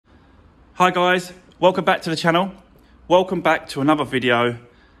Hi guys, welcome back to the channel. Welcome back to another video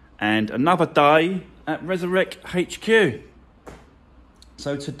and another day at Resurwreck HQ.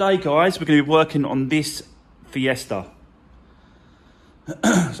 So today guys, we're going to be working on this Fiesta. So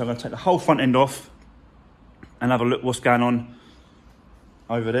I'm going to take the whole front end off and have a look what's going on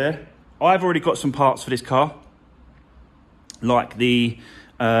over there. I've already got some parts for this car, like the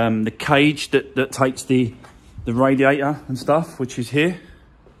cage that takes the radiator and stuff, which is here.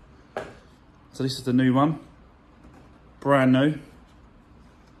 So this is the new one, brand new.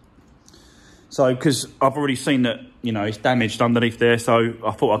 So because I've already seen that, you know, it's damaged underneath there, so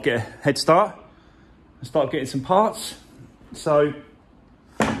I thought I'd get a head start and start getting some parts. So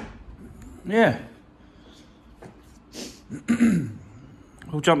yeah,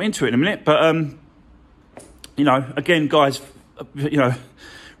 we'll jump into it in a minute. But you know, again guys, you know,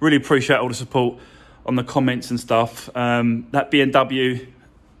 really appreciate all the support on the comments and stuff. That BMW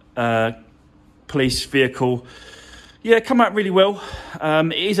police vehicle, yeah, come out really well.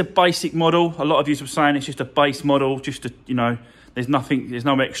 It is a basic model. A lot of you were saying it's just a base model, just to, you know, there's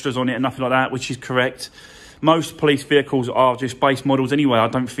no extras on it and nothing like that, which is correct. Most police vehicles are just base models anyway. I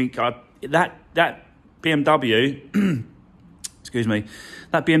don't think that BMW excuse me,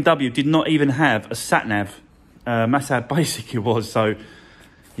 that BMW did not even have a sat nav. That's how basic it was. So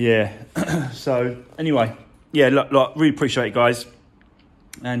yeah. So anyway, yeah, look, really appreciate it guys,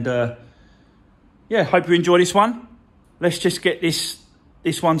 and yeah, hope you enjoy this one. Let's just get this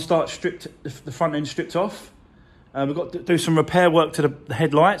one stripped, the front end stripped off. We've got to do some repair work to the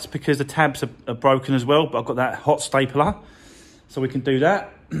headlights because the tabs are broken as well, but I've got that hot stapler, so we can do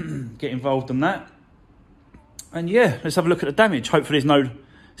that, get involved in that. And yeah, let's have a look at the damage. Hopefully there's no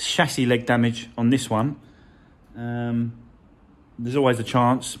chassis leg damage on this one. There's always a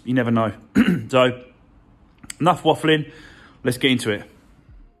chance, you never know. So enough waffling, let's get into it.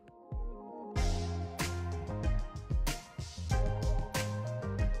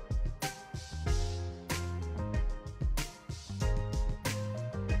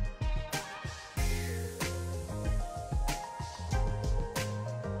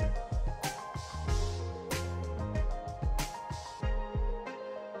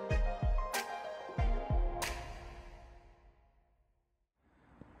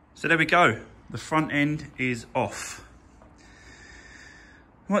 So there we go, the front end is off.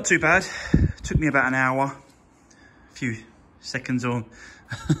 Not too bad, took me about an hour, a few seconds on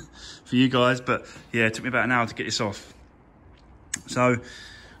for you guys, but yeah, it took me about an hour to get this off. So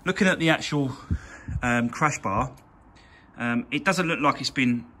looking at the actual crash bar, it doesn't look like it's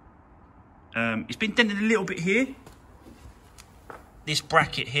been dented a little bit here. This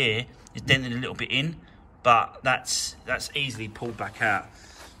bracket here is dented a little bit in, but that's easily pulled back out.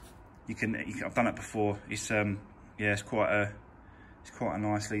 I've done it before. It's yeah, it's quite a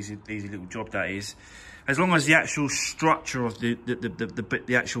nice, easy little job that is. As long as the actual structure of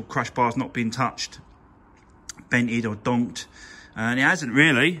the actual crash bar's not been touched, bented or donked, and it hasn't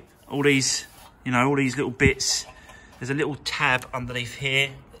really. All these, you know, all these little bits. There's a little tab underneath here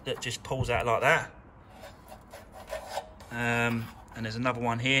that just pulls out like that, and there's another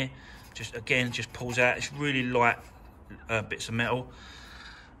one here. Just pulls out. It's really light bits of metal.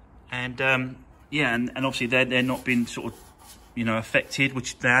 And yeah, and obviously they're not been sort of, you know, affected,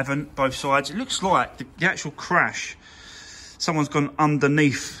 which they haven't, both sides. It looks like the actual crash, someone's gone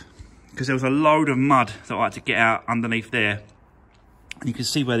underneath, because there was a load of mud that I had to get out underneath there. And you can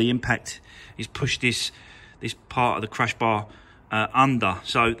see where the impact is pushed this part of the crash bar under.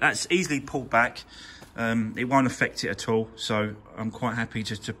 So that's easily pulled back. It won't affect it at all. So I'm quite happy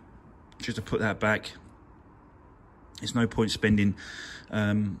just to put that back. There's no point spending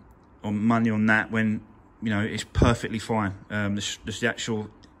on money on that when, you know, it's perfectly fine. The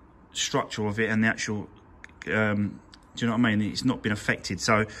actual structure of it and the actual, do you know what I mean? It's not been affected.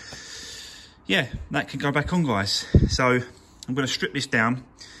 So yeah, that can go back on guys. So I'm going to strip this down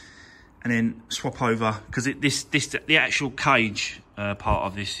and then swap over, because the actual cage part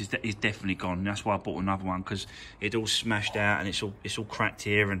of this is definitely gone. That's why I bought another one, because it's all smashed out and it's all cracked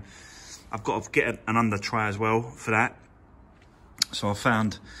here, and I've got to get an under tray as well for that. So I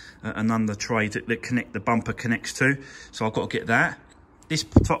found an under tray that the bumper connects to. So I've got to get that. This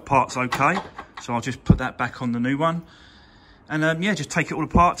top part's okay, so I'll just put that back on the new one. And yeah, just take it all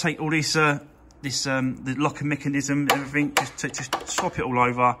apart, take all this the locking mechanism, everything, just swap it all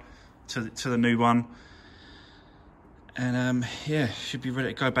over to the new one. And yeah, should be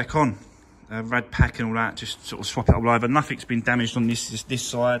ready to go back on. Rad pack and all that, just sort of swap it all over. Nothing's been damaged on this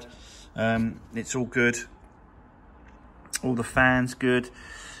side. It's all good. All the fans good.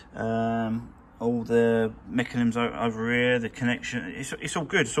 all the mechanisms over here, the connection, it's all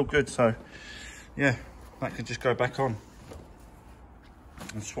good, so yeah, that could just go back on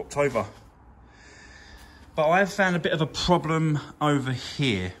and swapped over. But I have found a bit of a problem over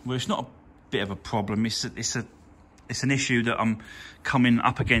here. Well, it's not a bit of a problem, it's an issue that I'm coming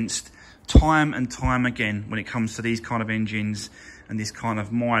up against time and time again when it comes to these kind of engines and this kind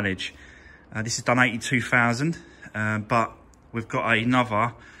of mileage. This is done 82,000, but we've got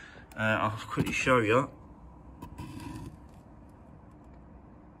another, I'll quickly show you.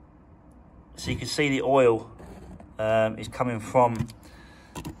 So you can see the oil is coming from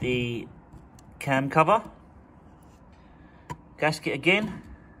the cam cover. Gasket again.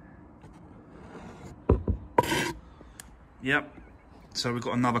 Yep. So we've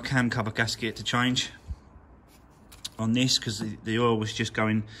got another cam cover gasket to change on this because the oil was just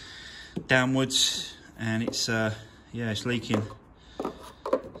going downwards and it's yeah, it's leaking.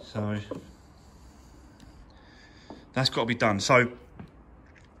 So that's got to be done. So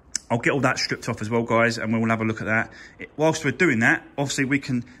I'll get all that stripped off as well, guys, and we'll have a look at that. Whilst we're doing that, obviously we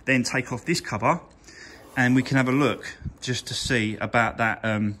can then take off this cover and we can have a look just to see about that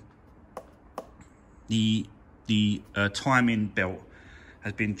the timing belt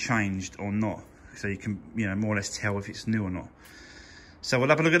has been changed or not, so you can, you know, more or less tell if it's new or not. So we'll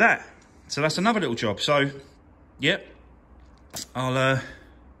have a look at that. So that's another little job. So yep, I'll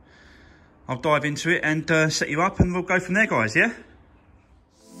dive into it and set you up and we'll go from there, guys. Yeah.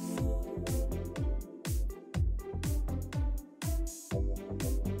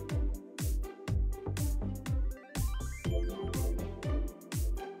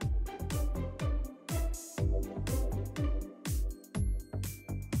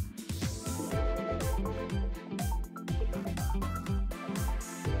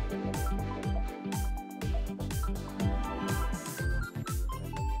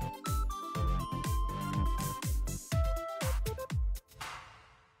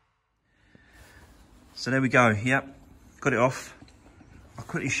 So there we go, yep, got it off. I'll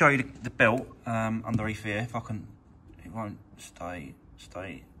quickly show you the belt underneath here, if I can, it won't stay,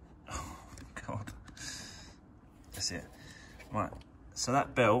 oh God, that's it. Right, so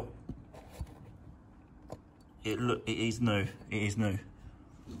that belt, it is new,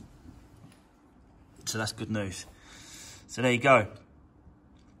 So that's good news. So there you go.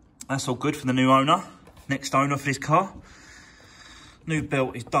 That's all good for the new owner, next owner for this car. New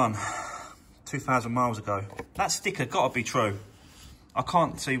belt is done. 2,000 miles ago. That sticker got to be true. I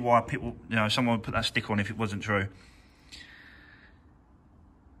can't see why people, you know, someone would put that sticker on if it wasn't true.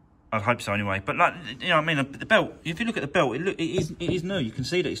 I'd hope so anyway. But like, you know what I mean, the belt, if you look at the belt, it is new. You can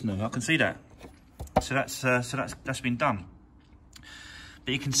see that it's new. I can see that. So that's been done.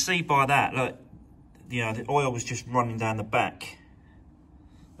 But you can see by that, look, you know, the oil was just running down the back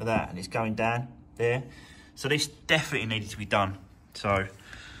of that, and it's going down there. So this definitely needed to be done. So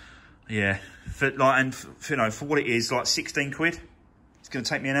yeah, for you know, for what it is, like 16 quid. It's going to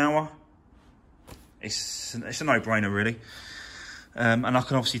take me an hour. It's a no-brainer, really. And I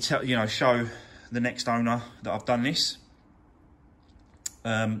can obviously tell, you know, show the next owner that I've done this.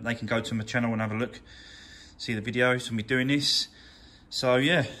 They can go to my channel and have a look, see the videos of me doing this. So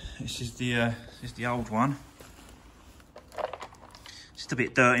yeah, this is the old one. Just a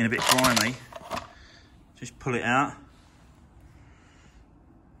bit dirty and a bit grimy. Just pull it out.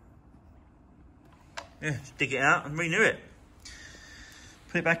 Yeah, just dig it out and renew it.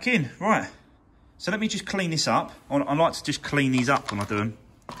 Put it back in. Right. So let me just clean this up. I like to just clean these up when I do them.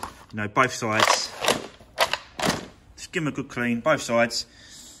 You know, both sides. Just give them a good clean, both sides.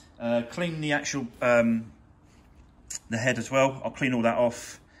 Clean the actual, the head as well. I'll clean all that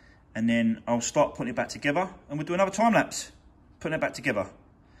off. And then I'll start putting it back together. And we'll do another time lapse, putting it back together.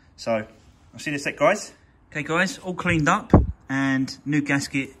 So, I'll see you in a sec, guys. Okay, guys, all cleaned up and new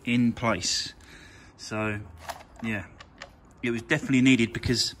gasket in place. So, yeah, it was definitely needed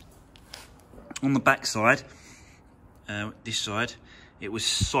because on the back side, this side, it was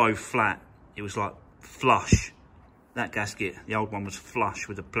so flat. It was like flush. That gasket, the old one, was flush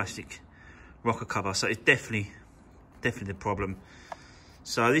with a plastic rocker cover. So it's definitely the problem.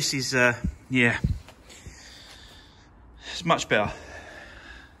 So this is, yeah, it's much better.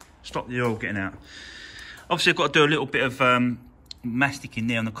 Stop the oil getting out. Obviously, I've got to do a little bit of masticing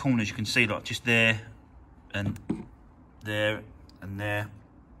there on the corners. You can see, like, just there and there and there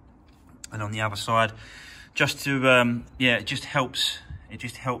and on the other side, just to yeah, it just helps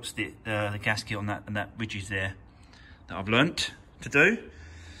the gasket on that, and that ridges there that I've learnt to do.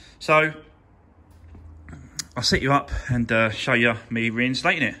 So I'll set you up and show you me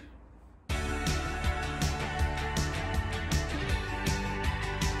reinstating it.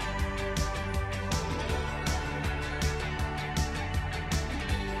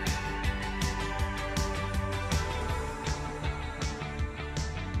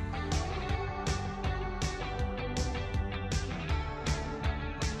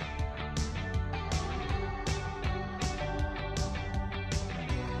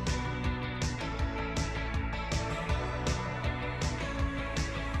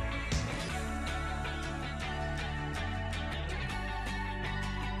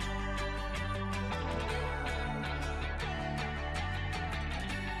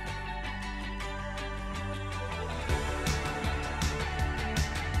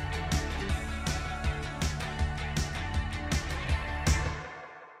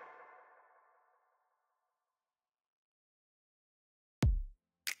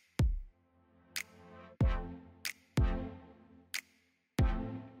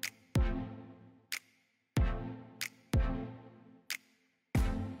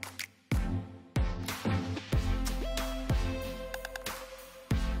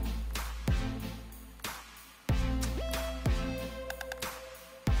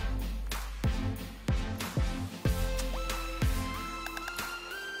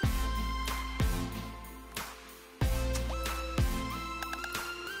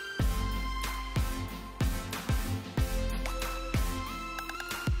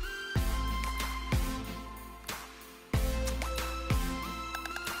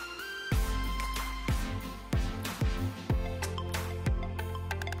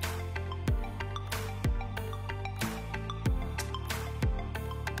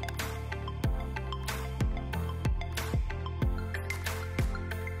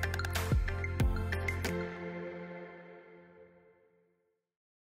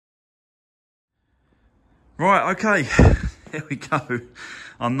 Right, okay, here we go.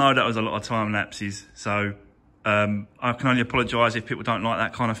 I know that was a lot of time lapses, so I can only apologise if people don't like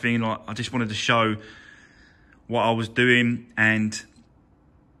that kind of thing. Like, I just wanted to show what I was doing, and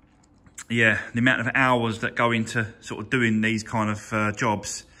yeah, the amount of hours that go into sort of doing these kind of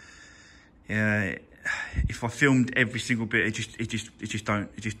jobs. Yeah, if I filmed every single bit, it just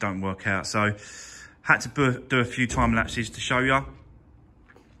don't work out. So had to do a few time lapses to show you.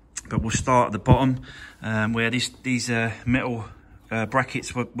 But we'll start at the bottom, where these metal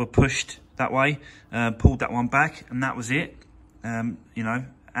brackets were pushed that way. Pulled that one back, and that was it. You know,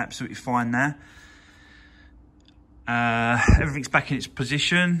 absolutely fine there. Everything's back in its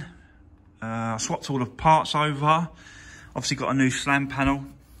position. I swapped all the parts over. Obviously got a new slam panel.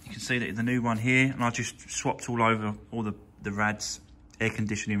 You can see that the new one here, and I just swapped all over all the rads, air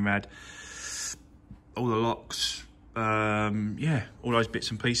conditioning rad, all the locks, yeah, all those bits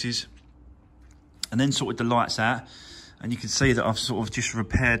and pieces. And then sorted the lights out, and you can see that I've sort of just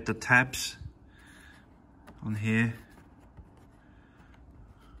repaired the tabs on here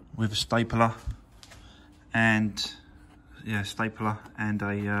with a stapler and yeah, stapler and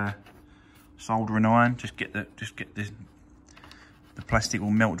a soldering iron. Just get the plastic all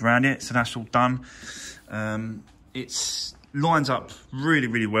melted around it. So that's all done. It's lines up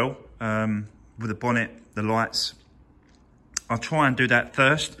really well with the bonnet, the lights. I'll try and do that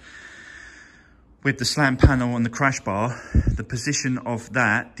first. With the slam panel and the crash bar, the position of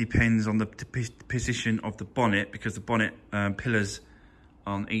that depends on the position of the bonnet, because the bonnet pillars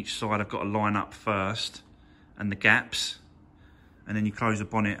on each side have got to line up first, and the gaps, and then you close the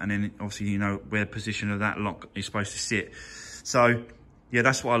bonnet, and then obviously you know where the position of that lock is supposed to sit. So yeah,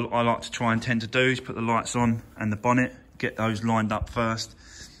 that's what I like to try and tend to do, is put the lights on and the bonnet, get those lined up first,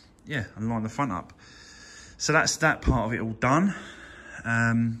 yeah, and line the front up. So that's that part of it all done.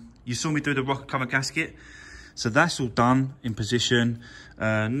 You saw me do the rocker cover gasket, so that's all done in position.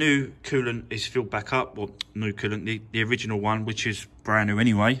 New coolant is filled back up, well, new coolant, the original one, which is brand new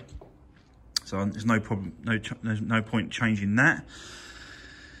anyway, so there's no problem, there's no point changing that.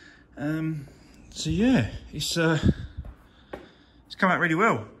 So yeah, it's come out really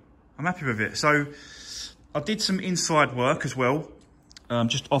well. I'm happy with it. So I did some inside work as well,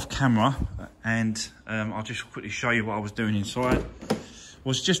 just off camera, and I'll just quickly show you what I was doing inside.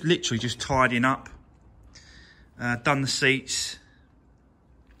 Was just literally just tidying up, done the seats,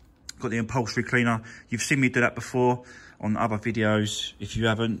 got the upholstery cleaner. You've seen me do that before on other videos. If you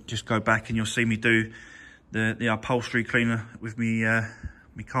haven't, just go back and you'll see me do the upholstery cleaner with me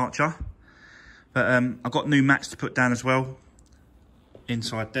Karcher. But I've got new mats to put down as well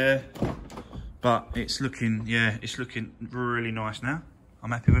inside there, but it's looking, yeah, it's looking really nice now.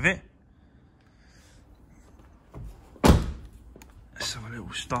 I'm happy with it. Let's have a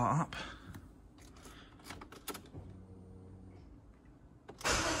little start up.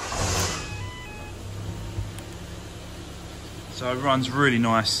 So it runs really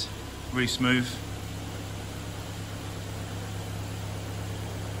nice, really smooth.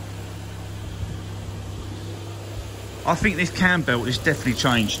 I think this cam belt is definitely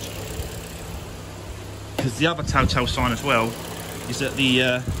changed, because the other telltale sign as well is that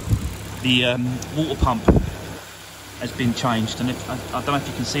the water pump has been changed, and I don't know if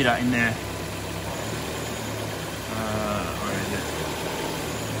you can see that in there. Where is it?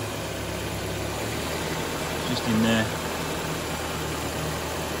 Just in there.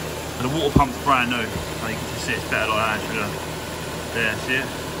 But the water pump's brand new, so you can just see it's better like that. There, see it?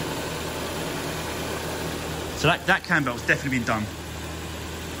 So that cam belt's definitely been done.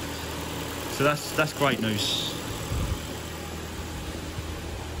 So that's great news.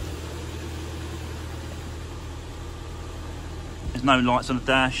 There's no lights on the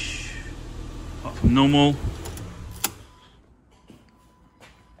dash, apart from normal.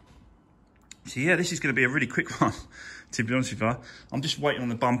 So yeah, this is going to be a really quick one, to be honest with you. I'm just waiting on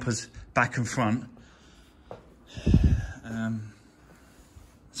the bumpers back and front,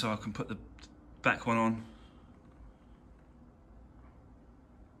 so I can put the back one on.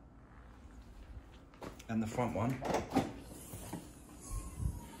 And the front one.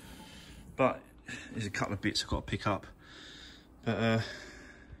 But there's a couple of bits I've got to pick up. But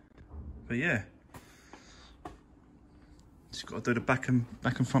yeah, just got to do the back and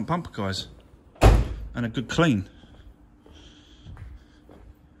front bumper, guys, and a good clean.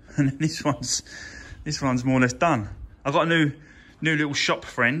 And then this one's more or less done. I've got a new little shop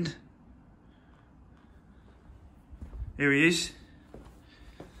friend. Here he is.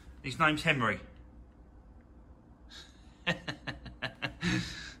 His name's Henry.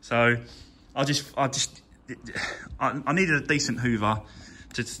 So I needed a decent Hoover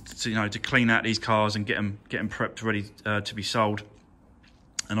to clean out these cars and get them prepped, ready to be sold.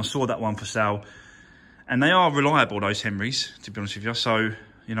 And I saw that one for sale, and they are reliable, those Henrys, to be honest with you. So,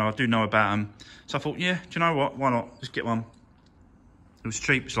 you know, I do know about them. So I thought, yeah, do you know what? Why not? Just get one. It was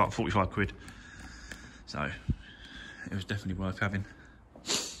cheap. It's like 45 quid. So it was definitely worth having.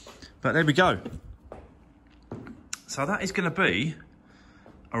 But there we go. So that is going to be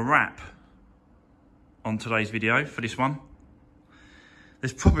a wrap on today's video for this one.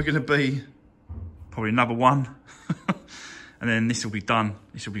 There's probably going to be another one. And then this will be done.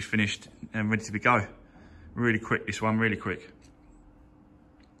 This will be finished and ready to go. Really quick, this one, really quick.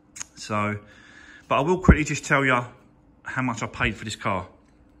 So, but I will quickly just tell you how much I paid for this car.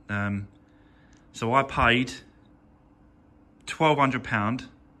 So I paid £1,200,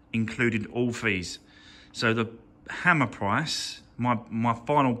 including all fees. So the hammer price, my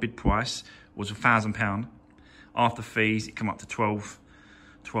final bid price was £1,000. After fees, it came up to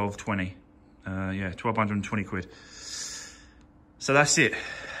 1220. Yeah, 1,220 quid. So that's it.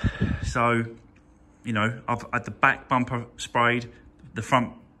 So, you know, I've had the back bumper sprayed, the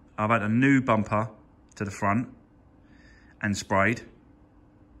front, I've had a new bumper to the front and sprayed.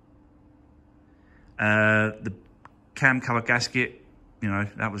 The cam cover gasket, you know,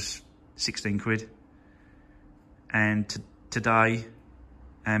 that was 16 quid. And today,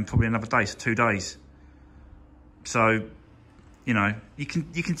 and probably another day, so 2 days. So, you know, you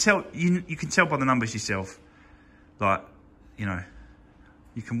can tell by the numbers yourself. Like, you know,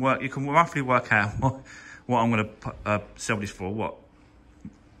 you can roughly work out what I'm going to sell this for. What,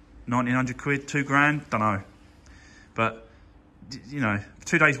 1,900 quid, 2 grand, don't know. But you know, for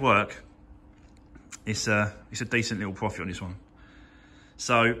 2 days' work, it's a decent little profit on this one.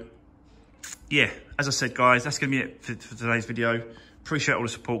 So yeah, as I said, guys, that's going to be it for today's video. Appreciate all the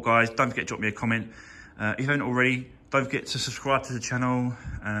support, guys. Don't forget to drop me a comment. If you haven't already, don't forget to subscribe to the channel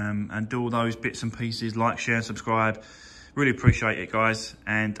and do all those bits and pieces, like, share, subscribe. Really appreciate it, guys,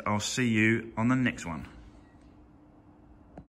 and I'll see you on the next one.